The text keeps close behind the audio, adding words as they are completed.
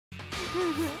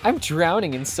I'm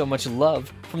drowning in so much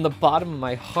love from the bottom of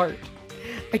my heart.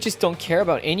 I just don't care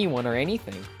about anyone or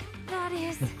anything. That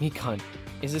is... Mikan,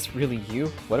 is this really you?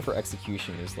 What if her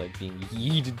execution is like being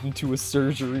yeeted into a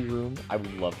surgery room? I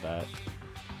would love that.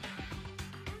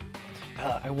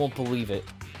 I won't believe it.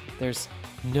 There's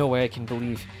no way I can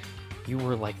believe you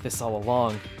were like this all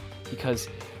along. Because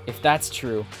if that's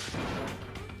true,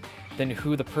 then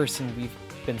who the person we've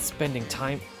been spending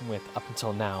time with up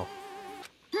until now?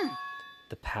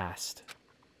 The past.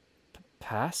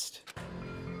 Past?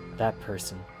 That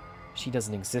person. She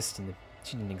didn't exist in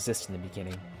the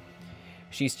beginning.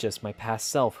 She's just my past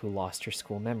self who lost her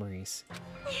school memories.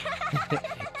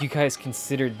 You guys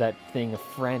considered that thing a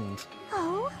friend.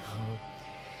 Oh?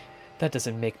 That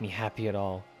doesn't make me happy at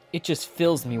all. It just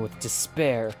fills me with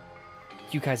despair.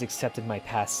 You guys accepted my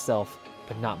past self,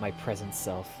 but not my present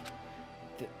self.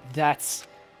 That's...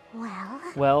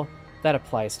 Well, that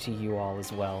applies to you all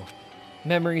as well.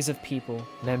 Memories of people,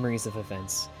 memories of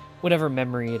events. Whatever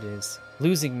memory it is,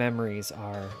 losing memories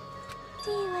are... Do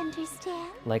you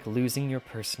understand? Like losing your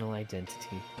personal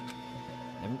identity.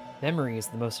 Memory is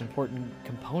the most important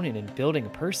component in building a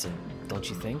person, don't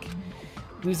you think?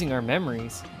 Losing our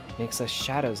memories makes us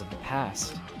shadows of the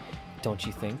past, don't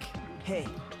you think? Hey.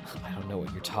 I don't know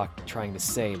what you're trying to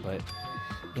say, but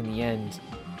in the end,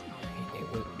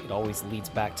 it always leads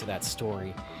back to that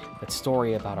story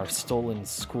about our stolen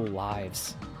school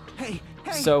lives. Hey!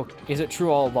 So, is it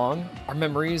true all along? Our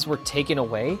memories were taken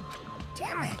away?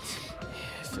 Damn it!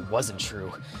 If it wasn't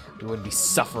true, we wouldn't be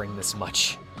suffering this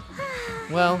much.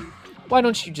 Well, why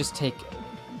don't you just take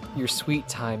your sweet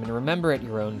time and remember at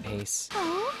your own pace?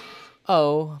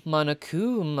 Oh,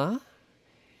 Monokuma.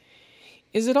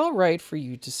 Is it all right for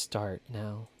you to start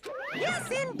now? Yes,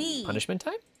 indeed. Punishment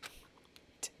time?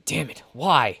 Damn it,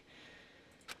 why?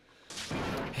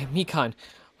 Hey, Mikan,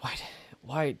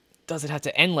 why does it have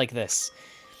to end like this?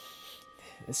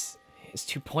 This is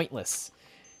too pointless.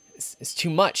 This is too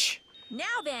much.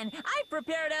 Now then, I've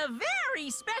prepared a very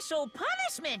special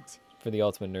punishment. For the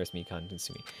ultimate nurse, Mikan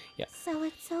Tsumiki. Yeah. So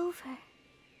it's over.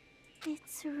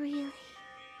 It's really...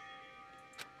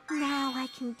 Now I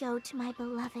can go to my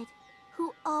beloved,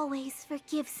 who always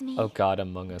forgives me. Oh God,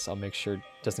 Among Us. I'll make sure it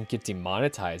doesn't get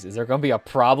demonetized. Is there gonna be a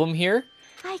problem here?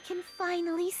 I can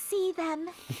finally see them.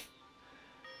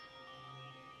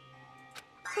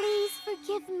 Please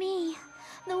forgive me,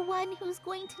 the one who's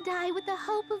going to die with the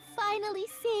hope of finally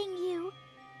seeing you.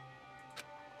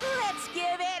 Let's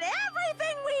give it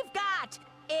everything we've got.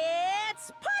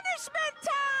 It's punishment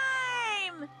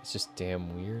time! It's just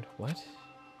damn weird. What?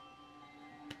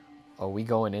 Oh, we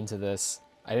going into this.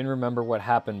 I didn't remember what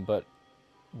happened, but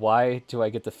why do I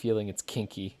get the feeling it's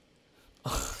kinky?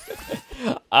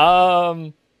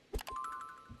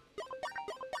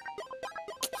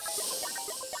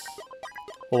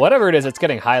 Well, whatever it is, it's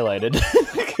getting highlighted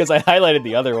because I highlighted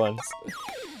the other ones.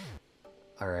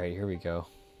 All right, here we go.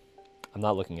 I'm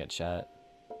not looking at chat.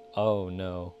 Oh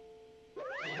no.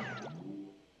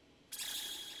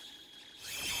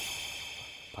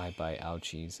 Bye-bye,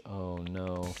 ouchies. Oh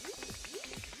no.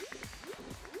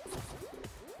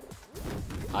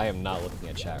 I am not looking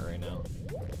at chat right now.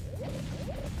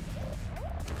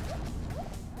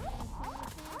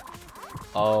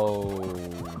 Oh.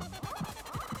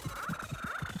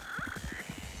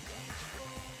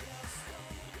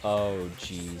 Oh,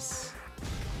 jeez.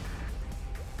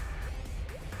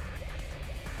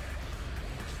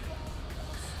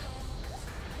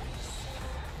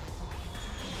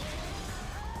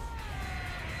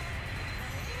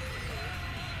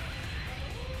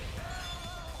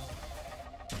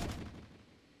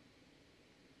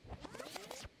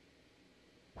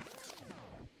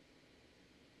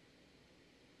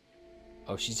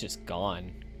 Oh, she's just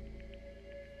gone.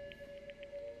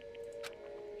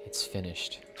 It's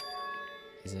finished.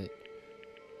 Is it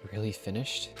really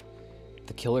finished?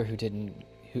 The killer who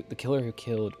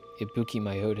killed Ibuki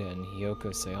Mayoda and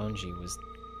Hiyoko Saionji was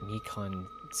Mikan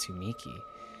Tsumiki.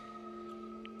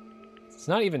 It's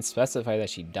not even specified that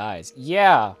she dies.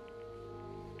 Yeah.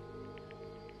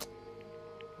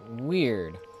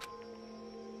 Weird.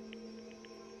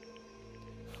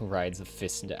 Rides a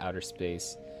fist into outer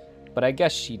space. But I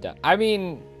guess she died. I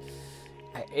mean,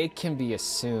 it can be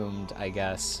assumed, I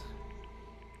guess.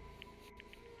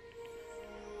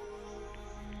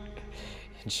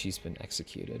 And she's been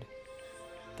executed.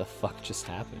 The fuck just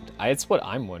happened? It's what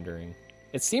I'm wondering.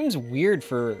 It seems weird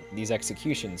for these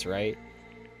executions, right?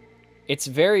 It's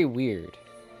very weird.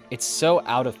 It's so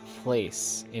out of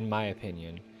place, in my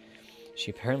opinion.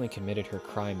 She apparently committed her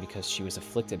crime because she was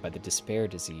afflicted by the despair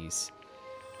disease.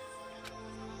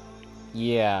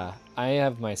 Yeah, I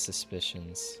have my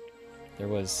suspicions. There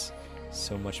was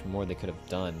so much more they could have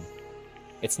done.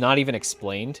 It's not even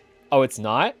explained? Oh, it's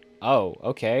not? Oh,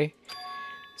 okay.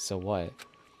 So what?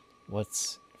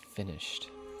 What's finished?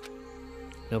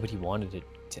 Nobody wanted it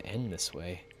to end this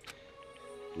way.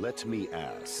 Let me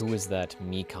ask. Who was that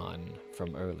Mikan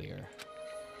from earlier?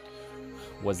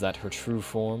 Was that her true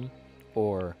form?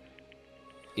 Or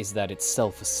is that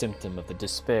itself a symptom of the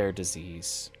despair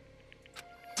disease?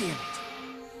 Damn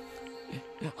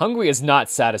it. Hungry is not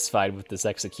satisfied with this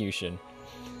execution.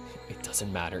 It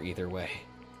doesn't matter either way.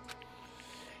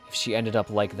 If she ended up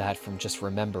like that from just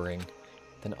remembering,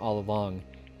 then all along,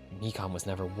 Mikan was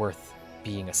never worth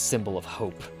being a symbol of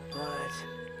hope. But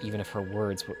Even if her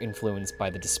words were influenced by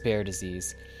the despair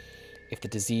disease, if the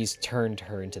disease turned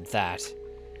her into that,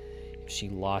 if she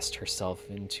lost herself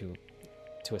into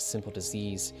a simple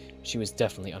disease, she was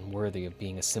definitely unworthy of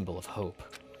being a symbol of hope.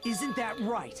 isn't that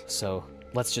right? So,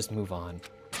 let's just move on.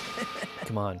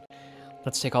 Come on.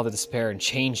 Let's take all the despair and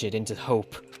change it into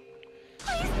hope.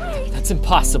 Please wait! That's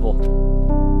impossible!